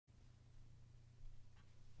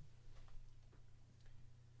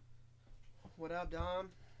What up,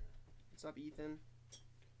 Dom? What's up, Ethan?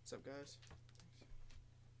 What's up, guys?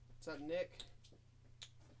 What's up, Nick?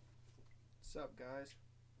 What's up, guys?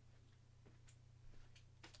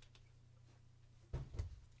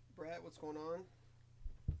 Brett, what's going on?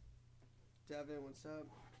 Devin, what's up?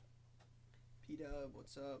 P-Dub,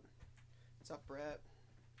 what's up? What's up, Brett?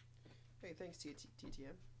 Hey, thanks,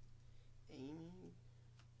 TTM. Amy.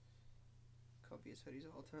 Comfiest hoodies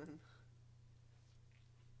of all time.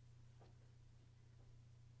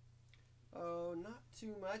 Oh, not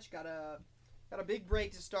too much. Got a big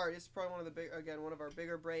break to start. It's probably one of our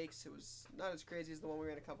bigger breaks. It was not as crazy as the one we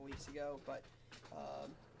ran a couple weeks ago, but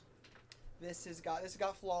this has got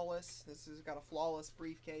flawless. This has got a flawless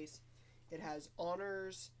briefcase. It has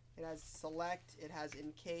honors. It has select. It has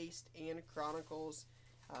encased and chronicles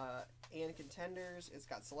and contenders. It's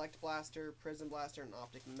got select blaster, prism blaster, and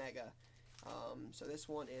optic mega. So this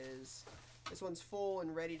one's full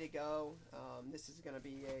and ready to go. This is gonna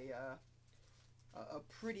be a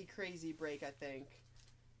pretty crazy break, I think.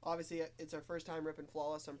 Obviously, it's our first time ripping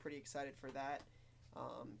flawless. I'm pretty excited for that.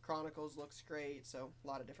 Chronicles looks great, so a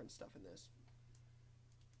lot of different stuff in this.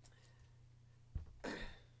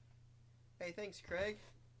 Hey, thanks, Craig.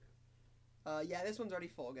 Yeah, this one's already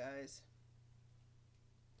full, guys.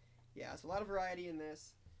 Yeah, it's a lot of variety in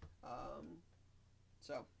this.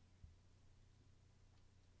 So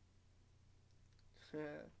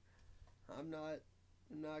I'm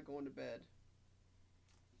not going to bed.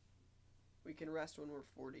 We can rest when we're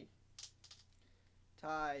 40.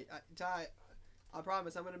 Ty, I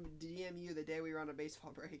promise I'm gonna DM you the day we run a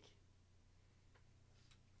baseball break.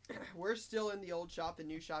 We're still in the old shop. The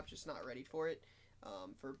new shop's just not ready for it,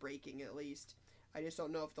 for breaking at least. I just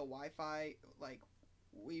don't know if the Wi-Fi, like,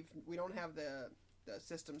 we don't have the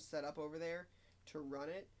system set up over there to run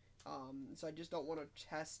it. So I just don't want to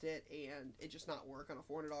test it and it just not work on a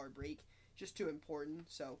 $400 break. Just too important.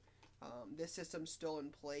 So this system's still in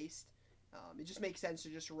place. It just makes sense to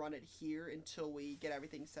just run it here until we get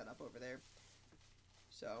everything set up over there.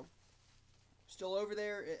 So still over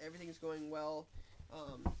there. Everything's going well.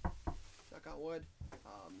 Knock on wood.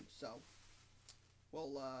 So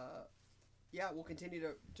we'll continue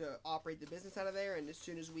to operate the business out of there, and as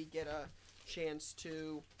soon as we get a chance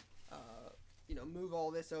to move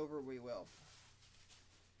all this over, we will.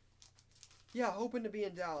 Yeah, hoping to be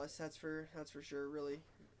in Dallas. That's for sure. Really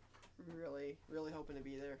hoping to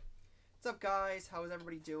be there. What's up, guys? How is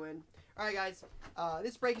everybody doing? All right, guys.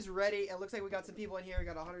 This break is ready. It looks like we got some people in here. We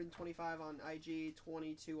got 125 on IG,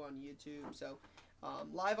 22 on YouTube. So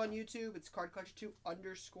live on YouTube, it's CardCollector2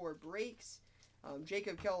 _breaks.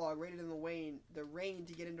 Jacob Kellogg rated in the rain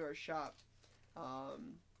to get into our shop.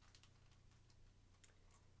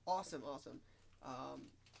 Awesome.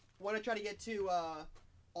 Want to try to get to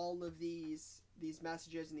all of these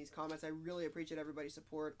messages and these comments. I really appreciate everybody's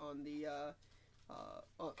support on the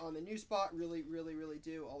new spot. Really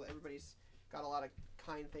do. Everybody's got a lot of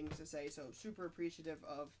kind things to say, so super appreciative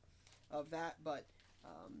of that. But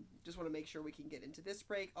just want to make sure we can get into this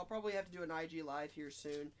break. I'll probably have to do an IG live here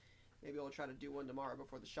soon. Maybe I'll try to do one tomorrow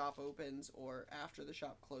before the shop opens or after the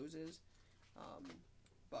shop closes.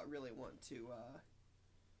 But really want to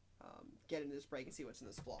get into this break and see what's in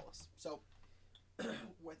this flawless. So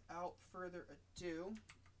without further ado,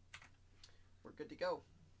 we're good to go.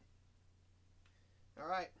 All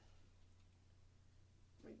right.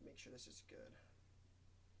 Let me make sure this is good.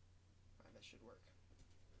 All right, that should work.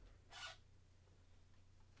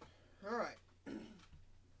 All right. Let's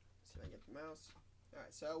see if I can get the mouse. All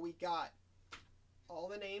right, so we got all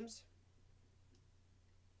the names.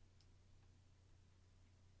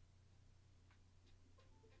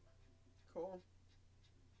 Cool.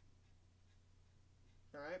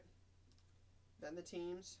 All right. Then the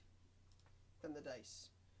teams. Then the dice.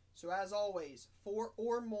 So as always, 4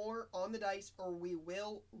 or more on the dice, or we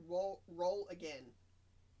will roll again.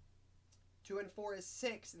 2 and 4 is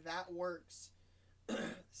 6. That works.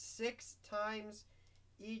 6 times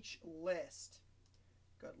each list.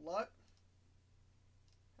 Good luck.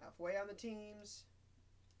 Halfway on the teams.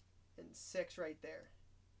 And 6 right there.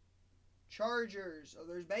 Chargers. Oh,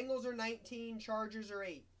 there's Bengals are 19, Chargers are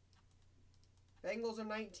 8. Bengals are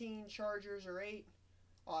 19, Chargers are 8.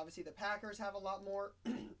 Obviously, the Packers have a lot more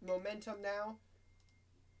momentum now.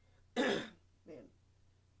 Man.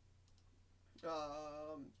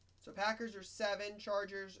 So Packers are 7,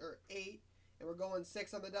 Chargers are 8, and we're going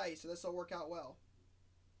 6 on the dice, so this will work out well.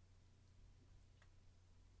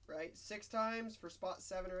 Right? 6 times for spot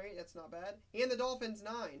 7 or 8, that's not bad. And the Dolphins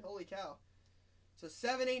 9, holy cow. So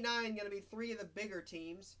 7, 8, 9 going to be 3 of the bigger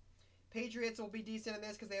teams. Patriots will be decent in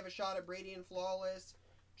this because they have a shot at Brady and flawless.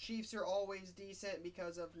 Chiefs are always decent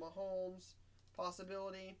because of Mahomes.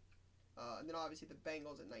 possibility. And then obviously the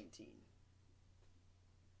Bengals at 19.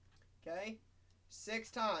 Okay?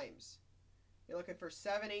 6 times. You're looking for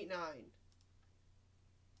 7, 8, 9.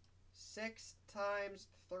 6 times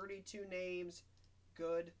 32 names.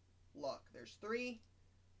 Good luck. There's 3,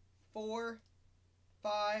 4,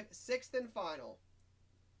 5, 6th and final.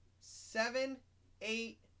 7,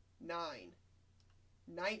 8, 9.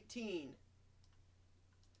 19.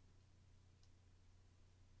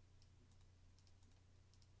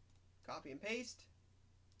 Copy and paste.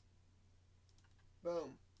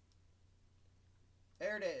 Boom.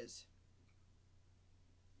 There it is.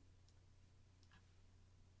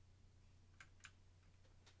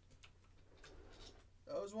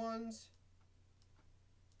 Those ones.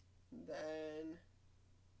 Then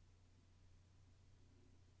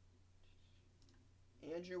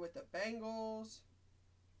Andrew with the Bengals.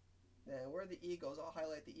 Then where are the Eagles? I'll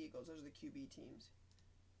highlight the Eagles. Those are the QB teams.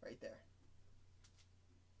 Right there.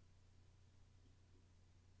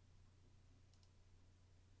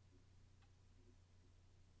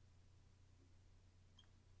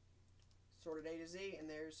 Sorted A to Z, and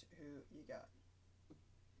there's who you got.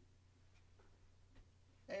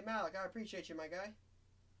 Hey, Malik, I appreciate you, my guy.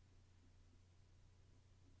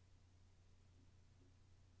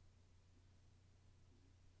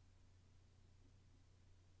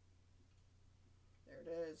 There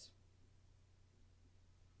it is.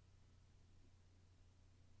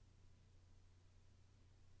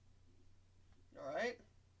 All right.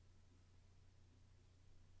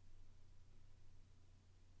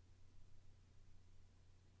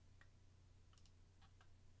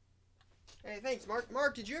 Hey, thanks, Mark.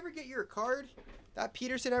 Mark, did you ever get your card? That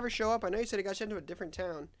Peterson ever show up? I know you said it got sent to a different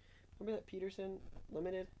town. Remember that Peterson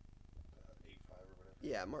Limited? 8.5 or whatever.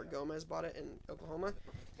 Yeah, Mark Gomez bought it in Oklahoma.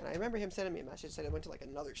 And I remember him sending me a message that said it went to like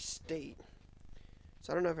another state.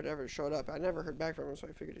 So I don't know if it ever showed up. I never heard back from him, so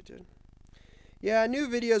I figured it did. Yeah, new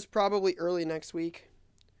videos probably early next week.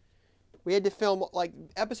 We had to film, like,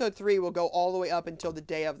 episode 3 will go all the way up until the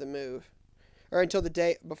day of the move. Or until the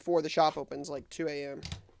day before the shop opens, like 2 a.m.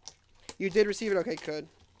 You did receive it? Okay, good.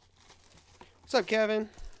 What's up, Kevin?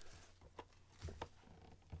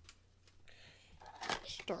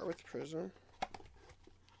 Start with Prism.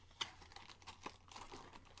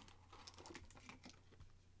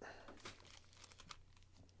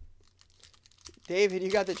 David,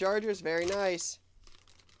 you got the Chargers? Very nice.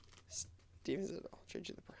 Steven said, I'll trade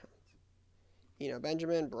you the Browns. You know,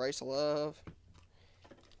 Benjamin, Bryce Love.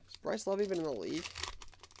 Is Bryce Love even in the league?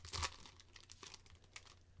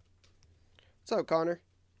 What's up, Connor?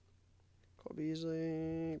 Cole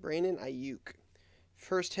Beasley. Brandon Ayuk.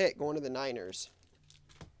 First hit going to the Niners.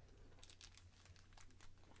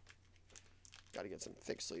 Got to get some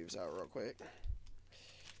thick sleeves out real quick.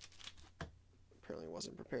 Apparently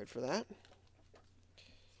wasn't prepared for that.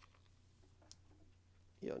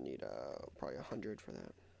 You'll need probably 100 for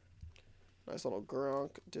that. Nice little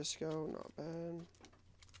Gronk disco, not bad.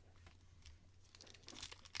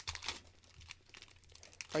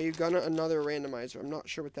 Are you gonna another randomizer? I'm not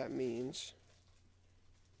sure what that means.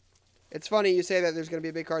 It's funny you say that there's gonna be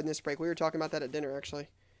a big card in this break. We were talking about that at dinner actually.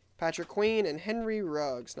 Patrick Queen and Henry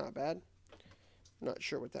Ruggs, not bad. Not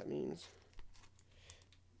sure what that means.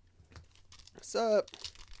 What's up?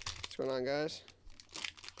 What's going on, guys?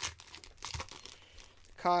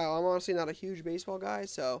 Kyle, I'm honestly not a huge baseball guy,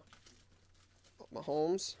 so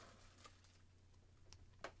Mahomes.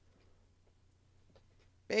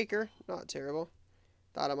 Baker, not terrible.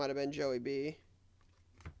 Thought it might have been Joey B.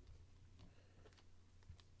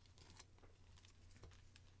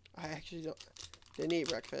 I actually didn't eat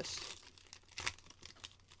breakfast.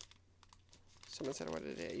 Someone said, what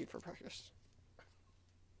did I eat for breakfast?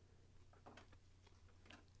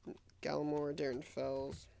 Gallimore, Darren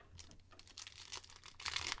Fells.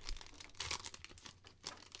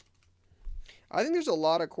 I think there's a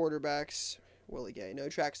lot of quarterbacks. Willie Gay, no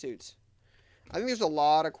tracksuits. I think there's a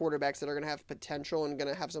lot of quarterbacks that are going to have potential and going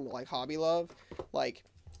to have some, like, hobby love. Like,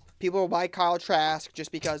 people will buy Kyle Trask just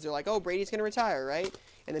because they're like, oh, Brady's going to retire, right?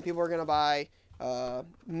 And then people are going to buy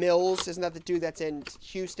Mills. Isn't that the dude that's in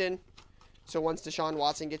Houston? So once Deshaun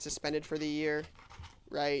Watson gets suspended for the year,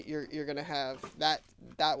 right, you're going to have that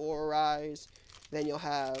will arise. Then you'll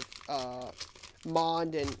have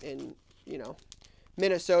Mond in, you know,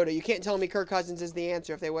 Minnesota. You can't tell me Kirk Cousins is the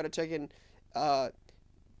answer if they would have taken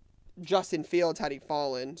Justin Fields had he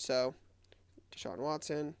fallen. So Deshaun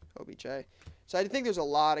Watson, OBJ. So I think there's a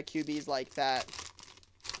lot of QBs like that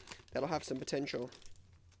that'll have some potential.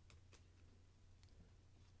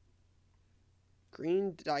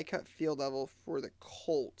 Green die cut field level for the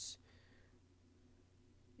Colts.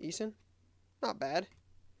 Eason? Not bad.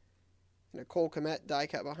 And a Cole Kmet die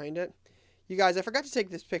cut behind it. You guys, I forgot to take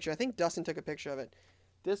this picture. I think Dustin took a picture of it.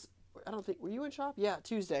 This, I don't think, were you in shop? Yeah,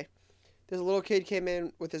 Tuesday. This little kid came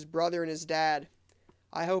in with his brother and his dad.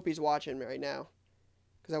 I hope he's watching right now,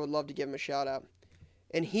 because I would love to give him a shout out.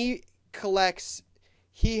 And he collects,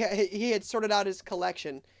 he had sorted out his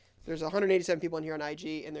collection. There's 187 people in here on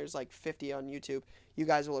IG, and there's like 50 on YouTube. You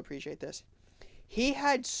guys will appreciate this. He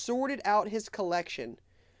had sorted out his collection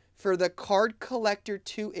for the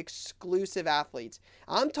CardCollector2 exclusive athletes.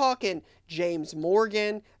 I'm talking James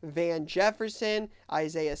Morgan, Van Jefferson,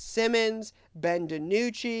 Isaiah Simmons, Ben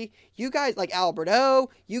DiNucci. You guys, like Albert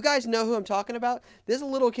O, you guys know who I'm talking about. This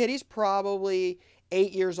little kid, he's probably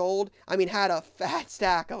 8 years old. I mean, had a fat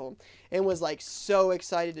stack of them and was like so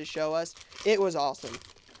excited to show us. It was awesome.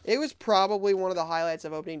 It was probably one of the highlights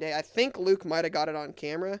of opening day. I think Luke might have got it on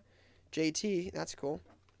camera. JT, that's cool.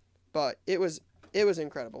 But it was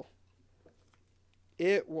incredible.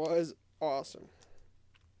 It was awesome.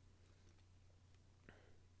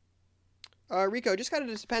 Rico, just kind of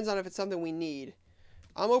just depends on if it's something we need.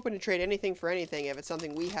 I'm open to trade anything for anything if it's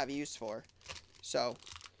something we have use for. So,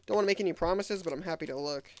 don't want to make any promises, but I'm happy to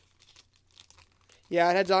look. Yeah,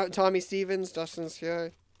 it had Tommy Stevens, Dustin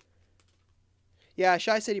Sky. Yeah,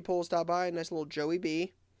 Shy City Pool stopped by. Nice little Joey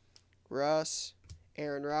B. Russ,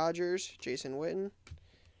 Aaron Rodgers, Jason Witten.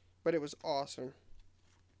 But it was awesome.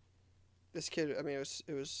 This kid, I mean,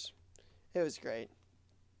 it was great.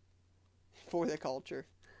 For the culture.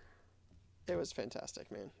 It was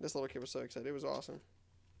fantastic, man. This little kid was so excited. It was awesome.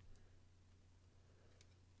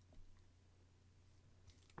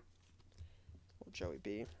 Little Joey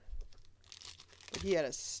B. But he had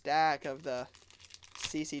a stack of the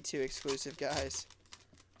CC2 exclusive guys.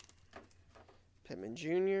 Pittman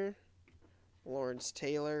Jr., Lawrence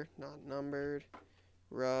Taylor, not numbered.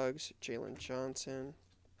 Ruggs, Jalen Johnson.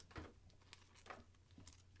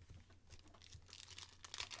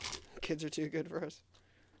 Kids are too good for us.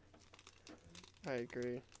 I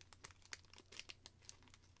agree.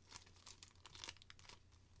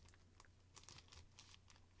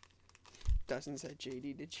 Dustin said,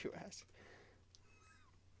 JD, did you ask?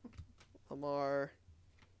 Lamar,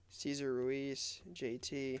 Cesar Ruiz,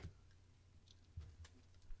 JT.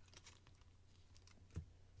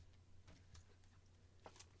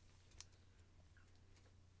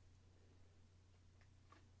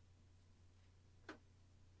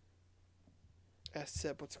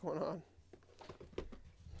 S-Sip, what's going on?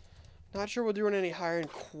 Not sure we're doing any hiring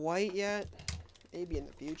quite yet. Maybe in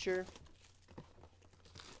the future.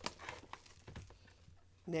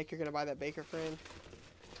 Nick, you're going to buy that Baker frame?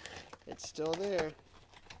 It's still there.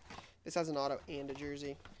 This has an auto and a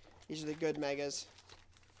jersey. These are the good megas.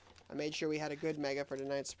 I made sure we had a good mega for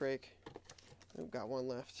tonight's break. We've got one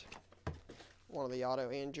left. One of the auto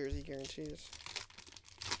and jersey guarantees.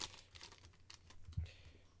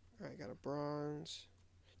 Alright, got a bronze.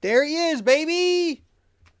 There he is, baby!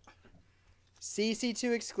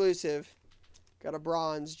 CC2 exclusive. Got a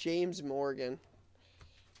bronze. James Morgan.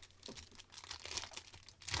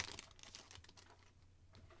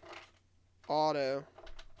 Auto.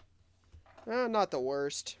 Not the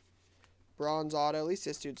worst. Bronze auto. At least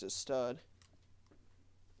this dude's a stud.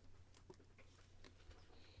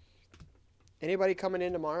 Anybody coming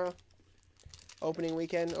in tomorrow? Opening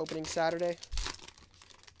weekend, opening Saturday?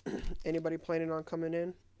 Anybody planning on coming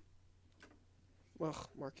in? Ugh,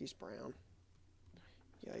 Marquise Brown.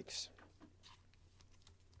 Yikes.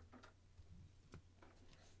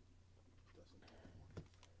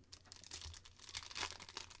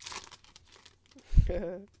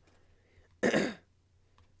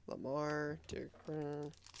 Lamar, Derek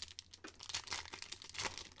Brown.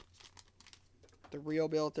 The real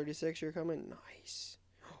Bill 36, you're coming? Nice.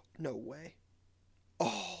 No way.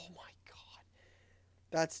 Oh my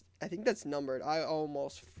god. I think that's numbered. I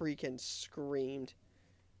almost freaking screamed.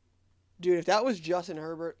 Dude, if that was Justin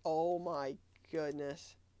Herbert, oh my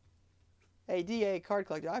goodness. Hey, DA Card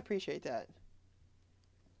Collector, I appreciate that.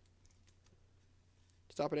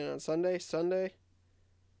 Stopping in on Sunday? Sunday?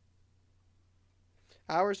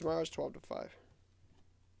 Hours tomorrow is 12 to 5.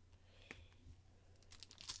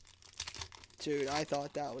 Dude, I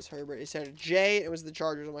thought that was Herbert. It said J, and it was the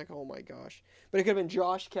Chargers. I'm like, oh my gosh. But it could have been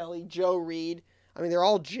Josh Kelly, Joe Reed. I mean, they're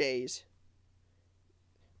all J's.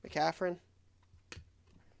 McCaffrey.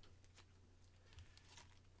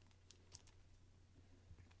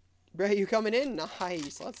 Bray, you coming in?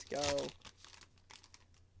 Nice. Let's go.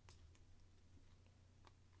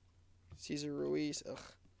 Cesar Ruiz. Ugh.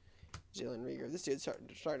 Jalen Rieger. This dude's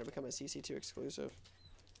starting to become a CC2 exclusive.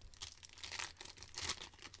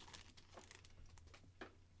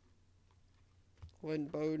 Lynn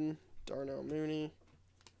Bowden. Darnell Mooney.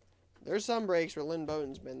 There's some breaks where Lynn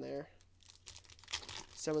Bowden's been there.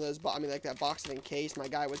 Some of those, I mean, like that boxing case, my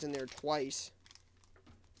guy was in there twice.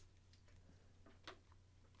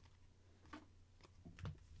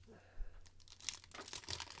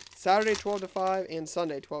 Saturday 12 to 5 and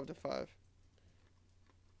Sunday 12 to 5.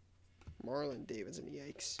 Marlon Davidson,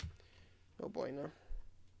 yikes. Oh boy, no.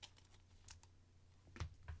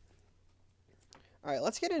 All right,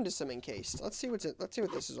 let's get into some encased. Let's see what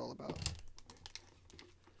this is all about.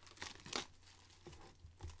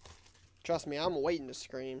 Trust me, I'm waiting to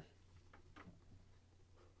scream.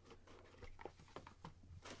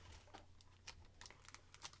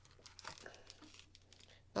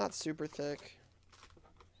 Not super thick.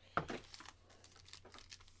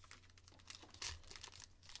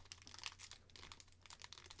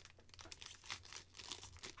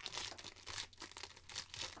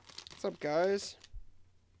 What's up, guys?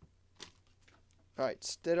 Alright,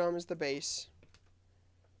 Stidham is the base.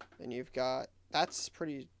 Then you've got... That's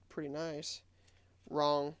pretty nice.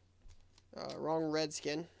 Wrong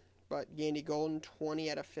Redskin. But Gandy Golden, 20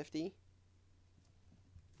 out of 50.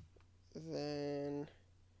 Then...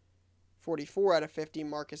 44 out of 50,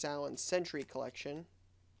 Marcus Allen Century Collection.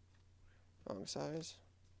 Wrong size.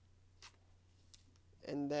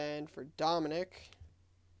 And then for Dominic...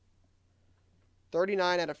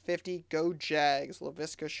 39 out of 50, Go Jags,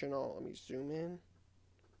 LaVisca Chenault. Let me zoom in.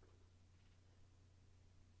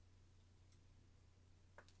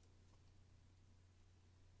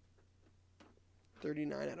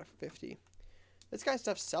 $39 out of 50. This guy's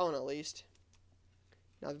stuff's selling at least.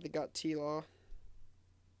 Now that they got T-Law. Let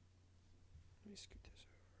me scoot this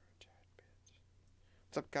over a tad bit.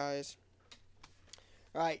 What's up, guys?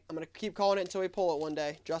 Alright, I'm going to keep calling it until we pull it one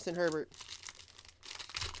day. Justin Herbert.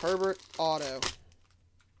 Herbert Auto.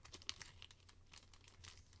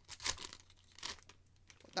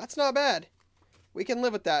 That's not bad. We can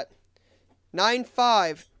live with that.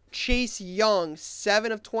 9-5. Chase Young.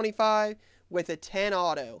 7 of 25 with a 10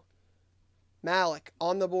 auto. Malik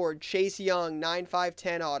on the board. Chase Young. 9-5,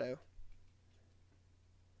 10 auto.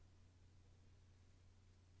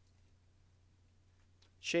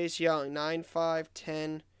 Chase Young. 9-5,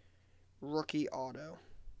 10 rookie auto.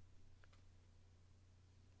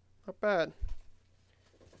 Not bad.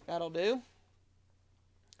 That'll do.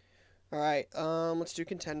 Alright, let's do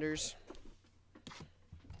contenders.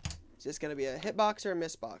 Is this going to be a hit box or a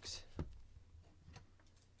miss box?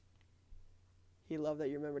 He loved that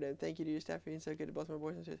you remembered him. Thank you to your staff for being so good to both my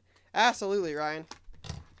boys and sisters. Absolutely, Ryan.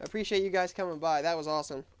 I appreciate you guys coming by. That was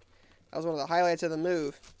awesome. That was one of the highlights of the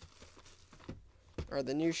move. Or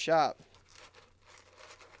the new shop.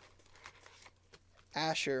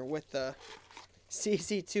 Asher with the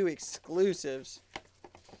CC2 exclusives.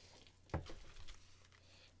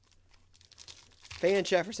 Van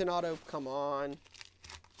Jefferson auto, come on.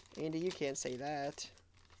 Andy, you can't say that.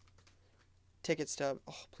 Ticket stub.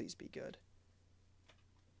 Oh, please be good.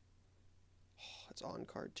 Oh, it's on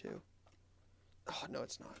card too. Oh, no,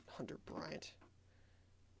 it's not. Hunter Bryant.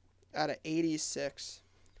 Out of 86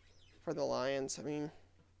 for the Lions. I mean,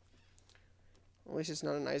 at least it's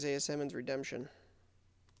not an Isaiah Simmons redemption.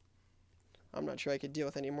 I'm not sure I could deal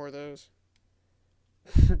with any more of those.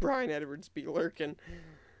 Brian Edwards be lurking.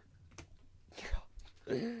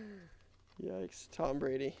 Yikes. Tom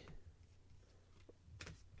Brady.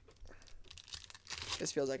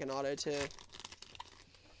 This feels like an auto too.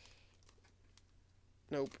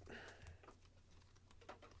 Nope.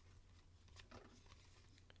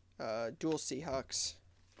 Dual Seahawks.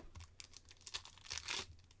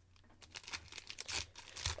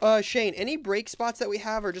 Shane, any break spots that we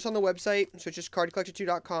have are just on the website, so it's just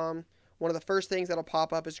CardCollector2.com. One of the first things that'll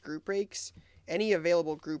pop up is group breaks. Any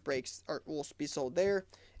available group breaks will be sold there.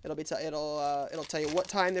 It'll tell you what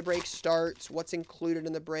time the break starts, what's included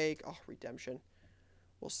in the break. Oh, redemption.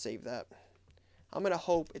 We'll save that. I'm gonna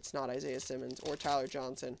hope it's not Isaiah Simmons or Tyler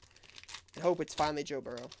Johnson. I hope it's finally Joe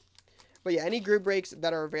Burrow. But yeah, any group breaks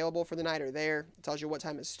that are available for the night are there. It tells you what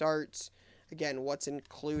time it starts. Again, what's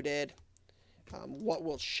included, what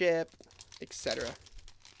will ship, etc.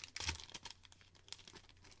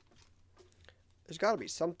 There's got to be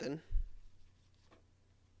something.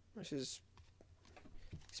 This is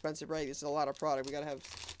expensive break. This is a lot of product. We got to have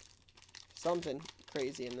something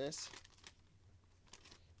crazy in this.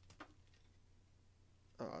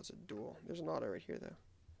 Oh, it's a duel. There's an auto right here, though.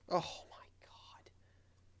 Oh, my God.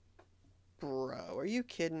 Bro, are you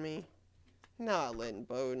kidding me? Not Lynn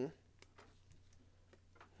Bowden.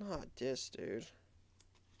 Not this, dude.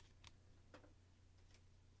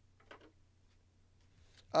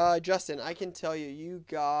 Justin, I can tell you, you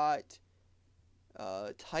got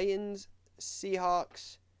Titans,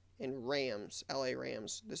 Seahawks, and Rams, LA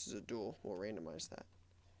Rams. This is a dual. We'll randomize that.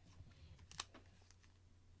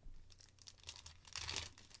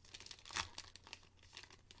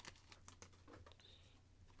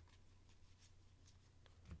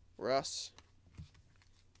 Russ.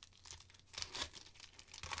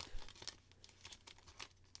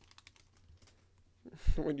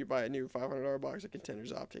 When you buy a new $500 box of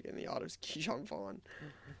Contenders Optic and the autos Keyshawn Vaughn.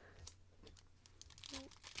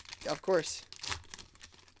 Of course.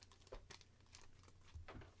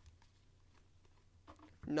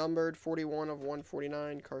 Numbered 41 of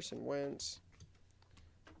 149, Carson Wentz.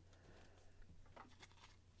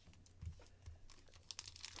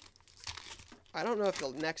 I don't know if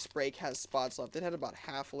the next break has spots left. It had about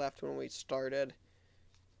half left when we started.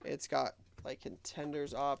 It's got like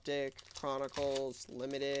Contenders Optic, Chronicles,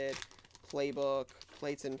 Limited, Playbook,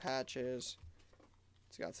 Plates and Patches.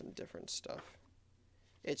 It's got some different stuff.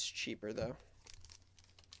 It's cheaper though.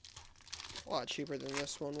 A lot cheaper than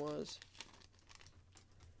this one was.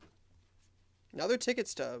 Another ticket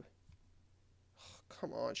stub. Oh,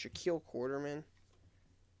 come on, Shaquille Quarterman.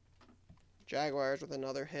 Jaguars with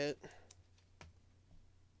another hit.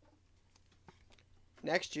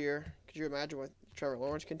 Next year, could you imagine what Trevor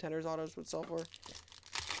Lawrence Contenders autos would sell for?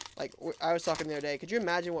 Like, I was talking the other day. Could you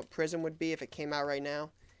imagine what Prism would be if it came out right now?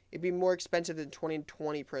 It'd be more expensive than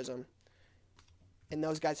 2020 Prism. And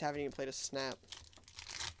those guys haven't even played a snap.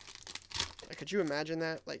 Like, could you imagine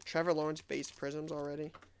that? Like, Trevor Lawrence base Prisms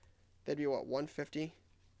already? They'd be, what, 150?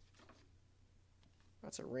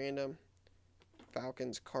 That's a random.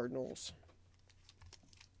 Falcons, Cardinals.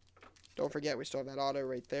 Don't forget, we still have that auto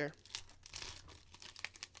right there.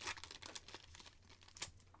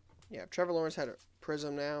 Yeah, Trevor Lawrence had a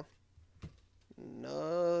Prism now.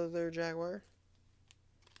 Another Jaguar.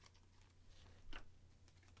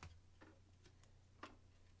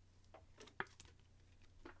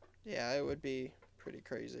 Yeah, it would be pretty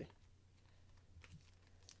crazy.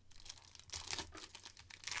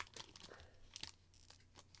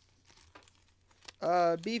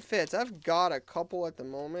 B Fits. I've got a couple at the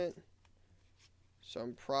moment, so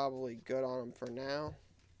I'm probably good on them for now.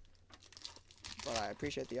 But I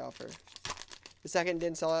appreciate the offer. The second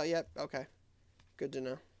didn't sell out yet? Okay. Good to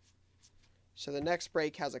know. So the next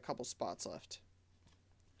break has a couple spots left.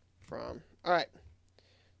 Alright.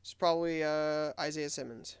 It's probably Isaiah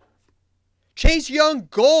Simmons. Chase Young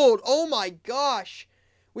Gold! Oh my gosh!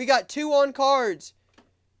 We got 2 on cards.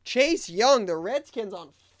 Chase Young, the Redskins on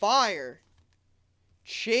fire.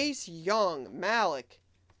 Chase Young, Malik.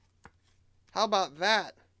 How about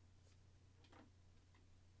that?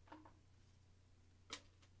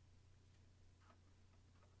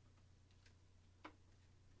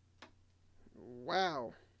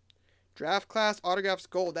 Wow. Draft class autographs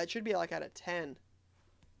gold. That should be like out of 10.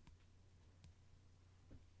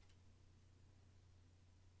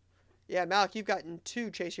 Yeah, Malik, you've gotten 2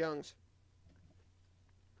 Chase Youngs.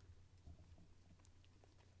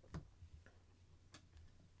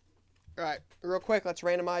 Alright, real quick, let's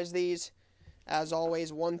randomize these. As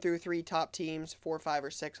always, 1 through 3 top teams, 4, 5,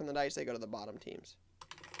 or 6 on the dice. They go to the bottom teams.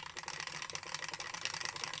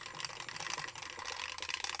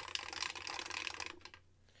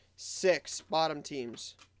 Six bottom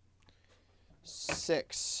teams.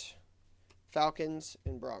 6 Falcons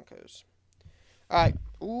and Broncos. Alright.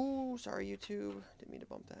 Ooh, sorry, YouTube. Didn't mean to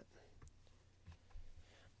bump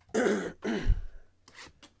that.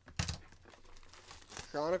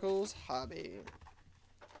 Chronicles Hobby.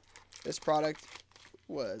 This product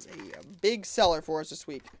was a big seller for us this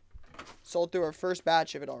week. Sold through our first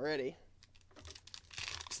batch of it already.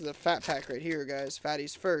 This is a fat pack right here, guys.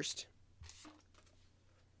 Fatties first.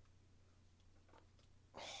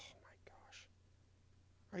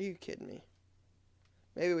 Are you kidding me?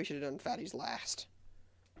 Maybe we should have done Fatties last.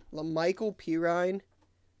 LaMichael Pirine,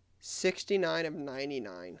 69 of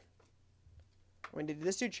 99. I mean, did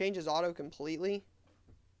this dude change his auto completely?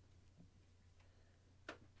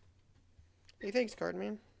 Hey, thanks, card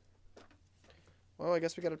man. Well, I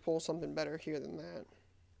guess we got to pull something better here than that.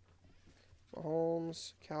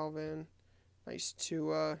 Mahomes, Calvin, nice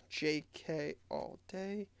Tua, JK all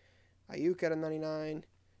day. Ayuk at a 99.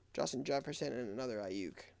 Justin Jefferson and another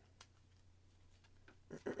Ayuk.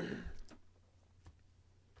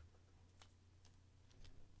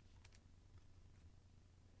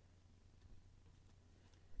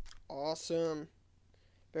 Awesome.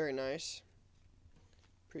 Very nice.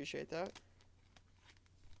 Appreciate that.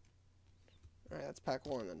 Alright, that's pack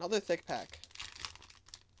 1. Another thick pack.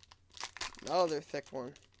 Another thick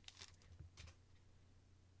one.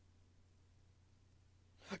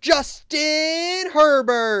 Justin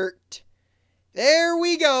Herbert. There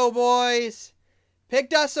we go, boys.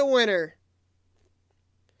 picked us a winner.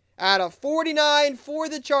 Out of 49 for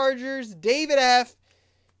the Chargers, David F.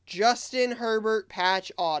 Justin Herbert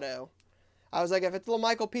patch auto. I was like, if it's little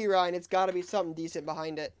Michael P. Ryan, it's got to be something decent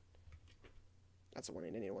behind it. That's a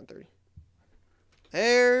 180 and 130.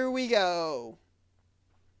 There we go.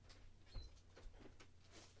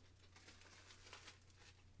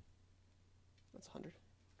 That's 100.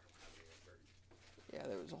 Yeah,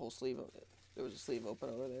 there was a whole sleeve of it. There was a sleeve open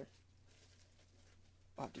over there.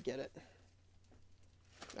 I'll have to get it.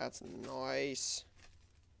 That's nice.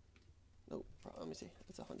 Nope. Let me see.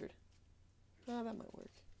 It's 100. Oh, that might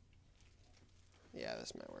work. Yeah,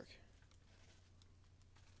 this might work.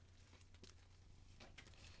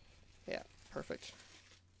 Yeah, perfect.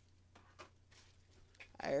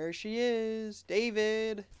 There she is.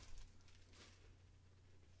 David.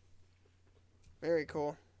 Very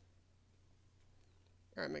cool.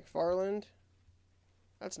 Alright, McFarland.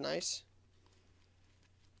 That's nice.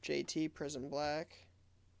 JT Prism Black.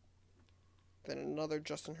 Then another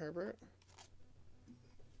Justin Herbert.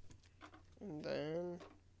 And then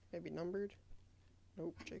maybe numbered.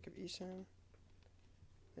 Nope, Jacob Eason.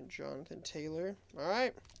 And Jonathan Taylor.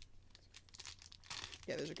 Alright.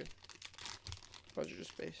 Yeah, those are good. Those are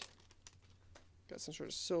just base. Got some sort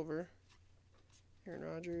of silver. Aaron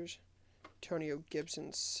Rodgers. Antonio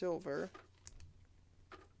Gibson silver.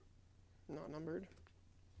 Not numbered.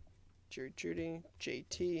 Jerry Jeudy.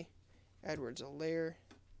 JT. Edwards-Helaire.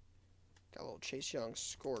 Got a little Chase Young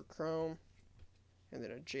score chrome. And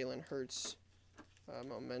then a Jalen Hurts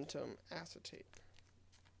momentum acetate.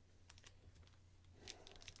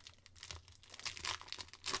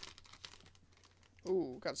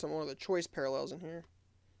 Ooh, got some more of the choice parallels in here.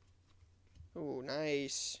 Ooh,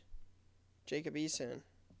 nice. Jacob Eason.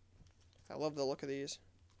 I love the look of these.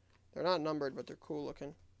 They're not numbered, but they're cool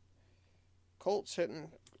looking. Colts hitting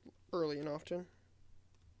early and often.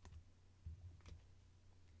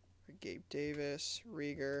 Gabe Davis,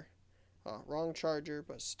 Rieger. Wrong Charger,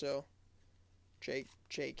 but still.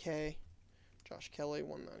 JK. Josh Kelly,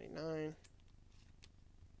 199.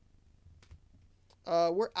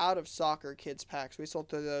 We're out of soccer kids packs. We sold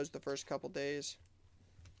through those the first couple days.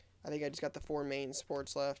 I think I just got the 4 main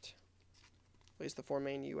sports left. At least the 4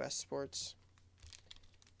 main U.S. sports.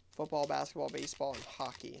 Football, basketball, baseball, and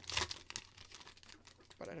hockey.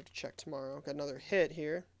 But I'd have to check tomorrow. Got another hit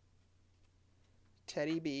here.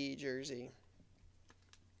 Teddy B jersey.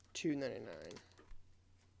 $2.99.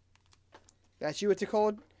 That's you with the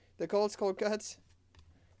Colts cold cuts?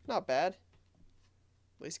 Not bad.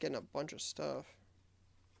 At least getting a bunch of stuff.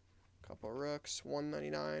 Couple rooks.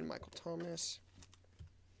 $1.99. Michael Thomas.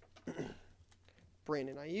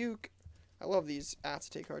 Brandon Ayuk. I love these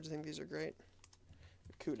acetate cards. I think these are great.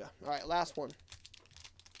 Kuda. Alright, last one.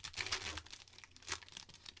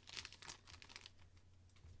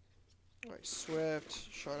 Alright,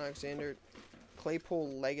 Swift. Sean Alexander.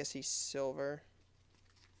 Claypool Legacy Silver.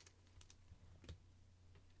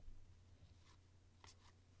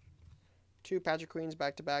 Two Patrick Queens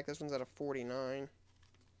back to back. This one's out of 49.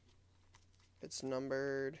 It's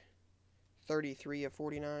numbered 33 of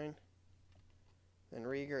 49. Then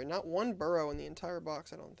Rieger. Not one Burrow in the entire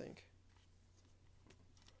box, I don't think.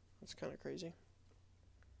 That's kind of crazy.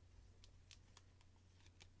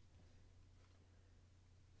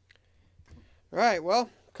 Alright, well,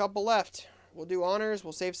 a couple left. We'll do honors.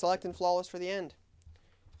 We'll save select and flawless for the end.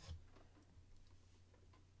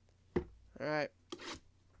 Alright.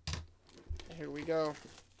 Here we go.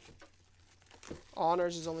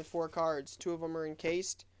 Honors is only 4 cards. 2 of them are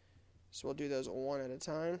encased. So we'll do those one at a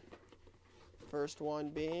time. First one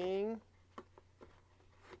being...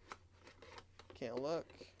 Can't look.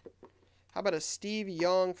 How about a Steve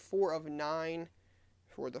Young 4 of 9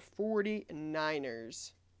 for the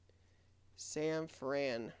 49ers? Sam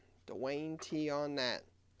Fran. Dwayne T on that.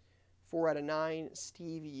 4 out of 9.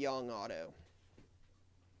 Steve Young auto.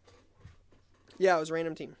 Yeah, it was a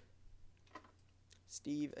random team.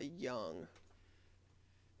 Steve Young.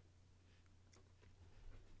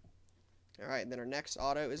 Alright, then our next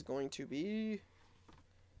auto is going to be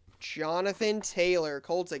Jonathan Taylor.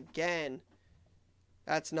 Colts again.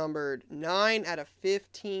 That's numbered 9 out of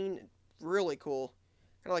 15. Really cool.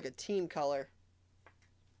 Kind of like a team color.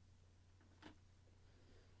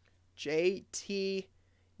 JT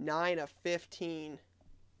 9 of 15.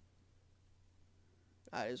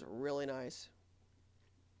 That is really nice.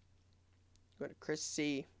 Go to Chris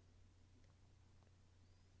C.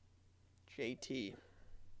 JT.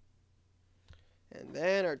 And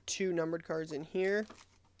then our 2 numbered cards in here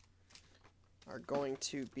are going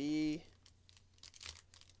to be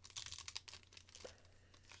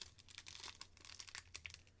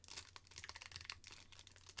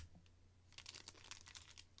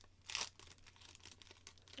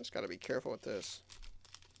Just gotta be careful with this.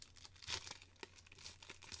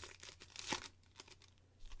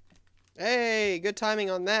 Hey, good timing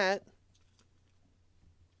on that.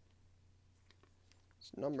 It's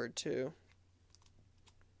numbered too.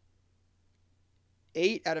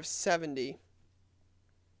 8 out of 70.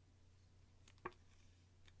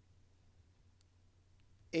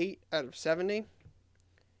 8 out of 70.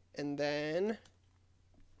 And then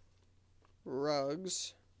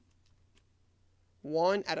Rugs.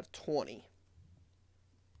 1 out of 20.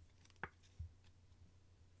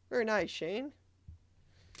 Very nice, Shane.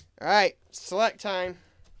 Alright, select time.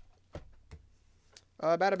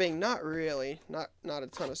 Bada bing, not really. Not a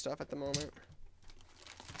ton of stuff at the moment.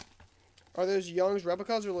 Are those Young's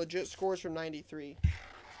replicas or legit scores from 93?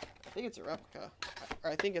 I think it's a replica.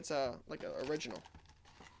 Or I think it's a like an original.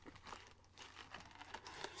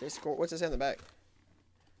 Say score. What's it say on the back?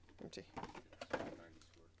 Let me see.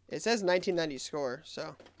 It says 1990 score,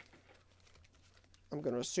 so I'm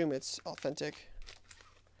going to assume it's authentic.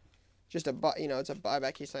 Just a it's a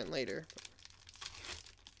buyback he signed later.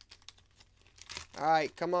 All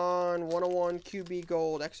right, come on, 101 QB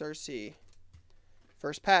Gold XRC.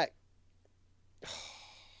 First pack. Oh,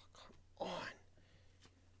 come on.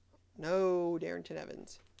 No, Darrington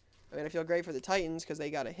Evans. I mean, I feel great for the Titans because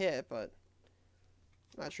they got a hit, but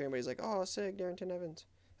I'm not sure anybody's like, oh, sick, Darrington Evans.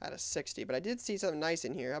 Out of 60, but I did see something nice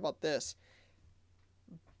in here. How about this?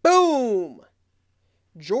 Boom!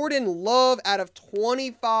 Jordan Love out of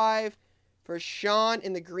 25 for Sean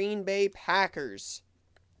in the Green Bay Packers.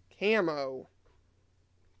 Camo.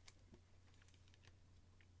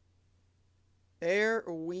 There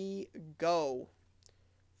we go.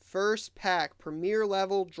 First pack, premier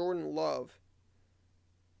level Jordan Love.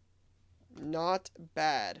 Not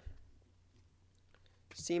bad.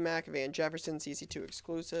 C-Mac, Van Jefferson, CC2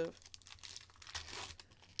 exclusive.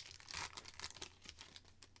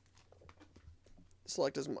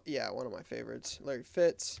 Select is, one of my favorites. Larry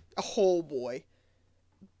Fitz. Oh, boy.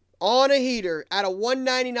 On a heater, at a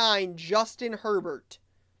 199, Justin Herbert.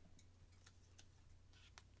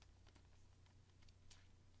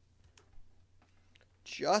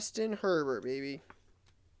 Justin Herbert, baby.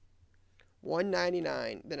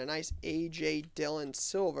 199. Then a nice A.J. Dillon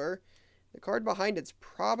silver. The card behind it's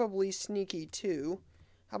probably sneaky, too.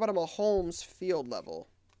 How about a Mahomes field level?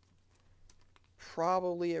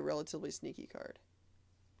 Probably a relatively sneaky card.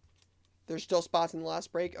 There's still spots in the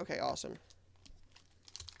last break? Okay, awesome.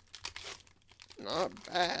 Not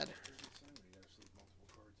bad.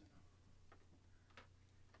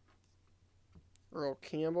 Earl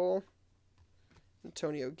Campbell.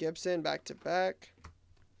 Antonio Gibson, back-to-back.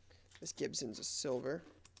 This Gibson's a silver.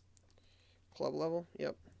 Club level?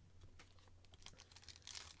 Yep.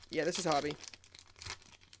 Yeah, this is hobby.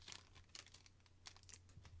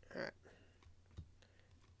 Alright.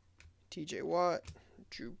 TJ Watt,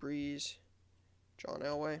 Drew Brees, John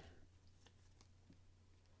Elway.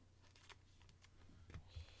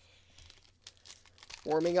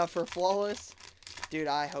 Warming up for Flawless. Dude,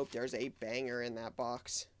 I hope there's a banger in that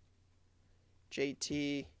box.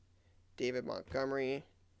 JT, David Montgomery.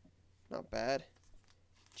 Not bad.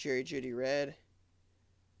 Jerry Jeudy Red.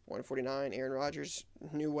 149, Aaron Rodgers,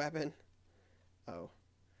 new weapon. Oh.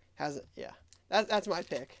 Yeah. That's my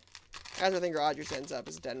pick. As I think Rodgers ends up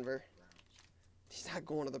is Denver. He's not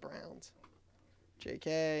going to the Browns.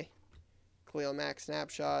 JK, Khalil Mack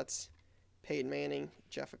snapshots, Peyton Manning,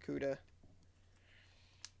 Jeff Okuda.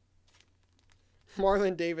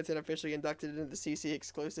 Marlon Davidson officially inducted into the CC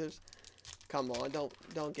exclusives. Come on,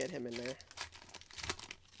 don't get him in there.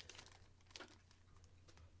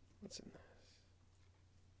 What's in this?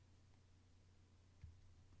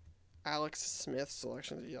 Alex Smith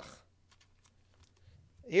selections. Yuck.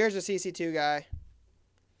 Here's a CC2 guy.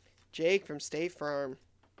 Jake from State Farm.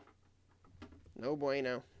 No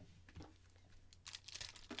bueno.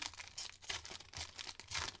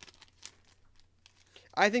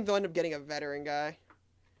 I think they'll end up getting a veteran guy.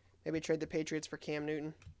 Maybe trade the Patriots for Cam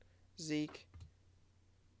Newton. Zeke.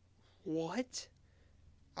 What?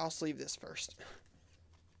 I'll sleeve this first.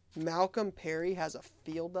 Malcolm Perry has a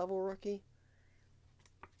field level rookie?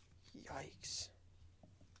 Yikes.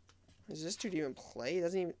 Does this dude even play? He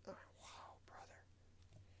doesn't even... Oh, wow,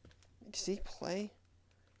 brother. Does he play?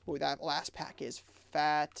 Oh, that last pack is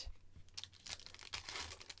fat.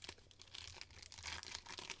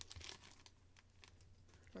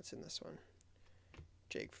 What's in this one?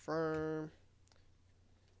 Jake Firm.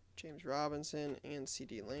 James Robinson and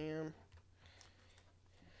CD Lamb.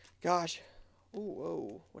 Gosh. Ooh,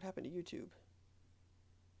 whoa. What happened to YouTube?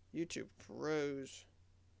 YouTube froze.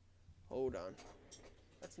 Hold on.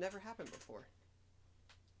 That's never happened before.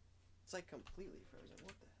 It's like completely frozen.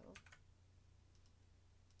 What the hell?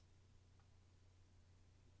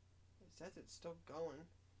 It says it's still going.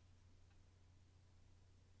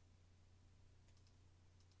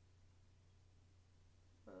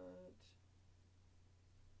 But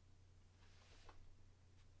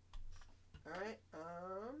alright,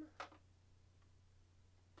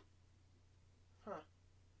 huh.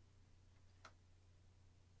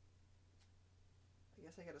 I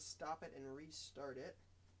guess I gotta stop it and restart it.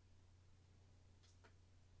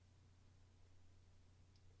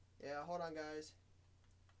 Yeah, hold on, guys.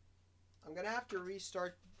 I'm gonna have to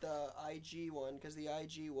restart the IG one, because the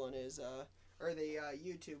IG one is, or the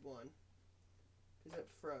YouTube one. Because it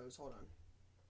froze. Hold on.